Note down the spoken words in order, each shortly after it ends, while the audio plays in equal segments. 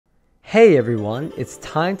Hey everyone, it's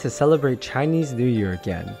time to celebrate Chinese New Year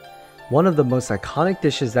again. One of the most iconic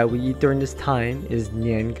dishes that we eat during this time is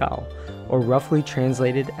nian gao, or roughly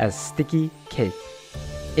translated as sticky cake.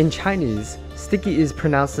 In Chinese, sticky is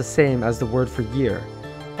pronounced the same as the word for year,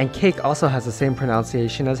 and cake also has the same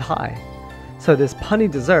pronunciation as high. So this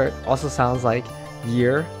punny dessert also sounds like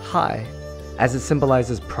year high, as it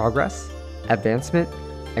symbolizes progress, advancement,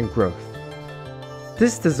 and growth.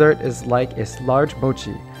 This dessert is like a large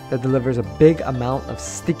mochi that delivers a big amount of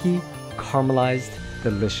sticky, caramelized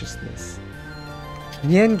deliciousness.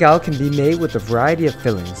 Nian gao can be made with a variety of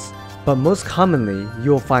fillings, but most commonly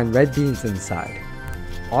you will find red beans inside.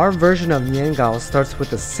 Our version of nian gao starts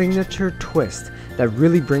with a signature twist that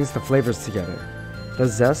really brings the flavors together, the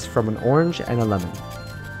zest from an orange and a lemon.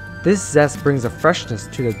 This zest brings a freshness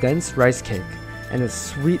to the dense rice cake and its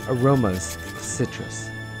sweet aromas to citrus.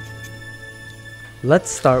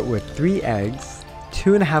 Let's start with 3 eggs,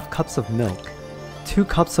 2.5 cups of milk, 2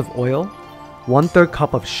 cups of oil, 1/3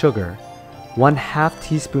 cup of sugar, 1/2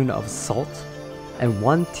 teaspoon of salt, and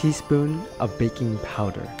 1 teaspoon of baking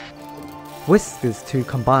powder. Whisk this to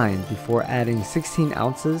combine before adding 16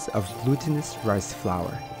 ounces of glutinous rice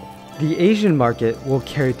flour. The Asian market will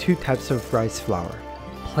carry 2 types of rice flour,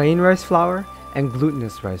 plain rice flour and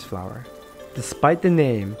glutinous rice flour. Despite the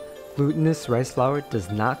name, glutinous rice flour does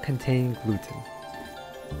not contain gluten.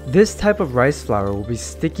 This type of rice flour will be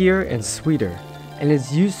stickier and sweeter, and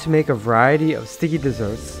is used to make a variety of sticky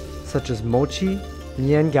desserts such as mochi,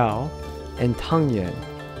 nian gao, and tangyuan.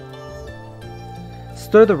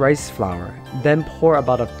 Stir the rice flour, then pour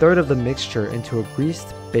about 1/3 of the mixture into a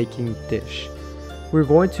greased baking dish. We're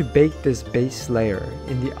going to bake this base layer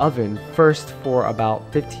in the oven first for about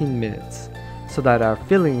 15 minutes, so that our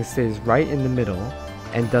filling stays right in the middle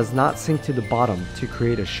and does not sink to the bottom to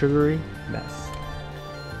create a sugary mess.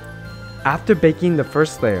 After baking the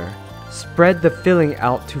first layer, spread the filling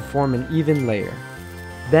out to form an even layer.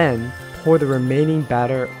 Then, pour the remaining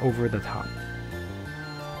batter over the top.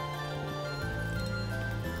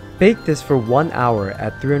 Bake this for 1 hour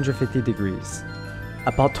at 350 degrees.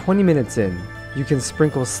 About 20 minutes in, you can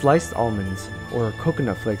sprinkle sliced almonds or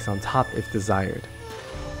coconut flakes on top if desired.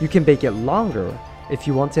 You can bake it longer if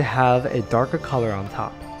you want to have a darker color on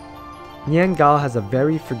top. Nian gao has a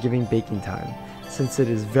very forgiving baking time, since it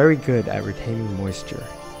is very good at retaining moisture.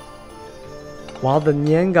 While the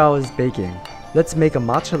nian gao is baking, let's make a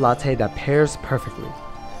matcha latte that pairs perfectly.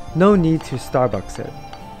 No need to Starbucks it.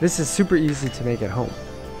 This is super easy to make at home.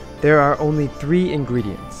 There are only 3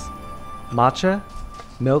 ingredients: matcha,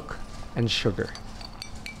 milk, and sugar.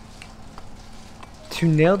 To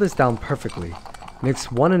nail this down perfectly,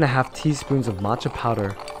 mix 1.5 teaspoons of matcha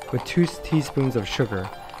powder with 2 teaspoons of sugar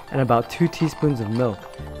and about 2 teaspoons of milk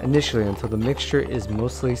initially until the mixture is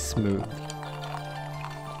mostly smooth.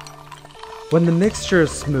 When the mixture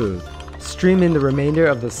is smooth, stream in the remainder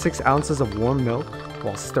of the 6 ounces of warm milk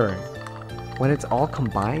while stirring. When it's all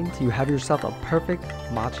combined, you have yourself a perfect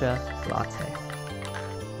matcha latte.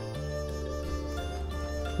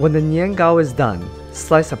 When the nian gao is done,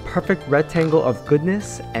 slice a perfect rectangle of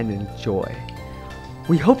goodness and enjoy.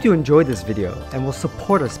 We hope you enjoyed this video and will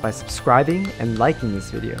support us by subscribing and liking this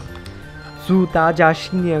video. 祝大家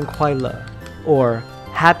新年快乐 or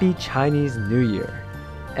Happy Chinese New Year.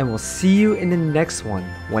 And we'll see you in the next one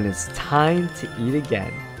when it's time to eat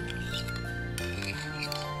again.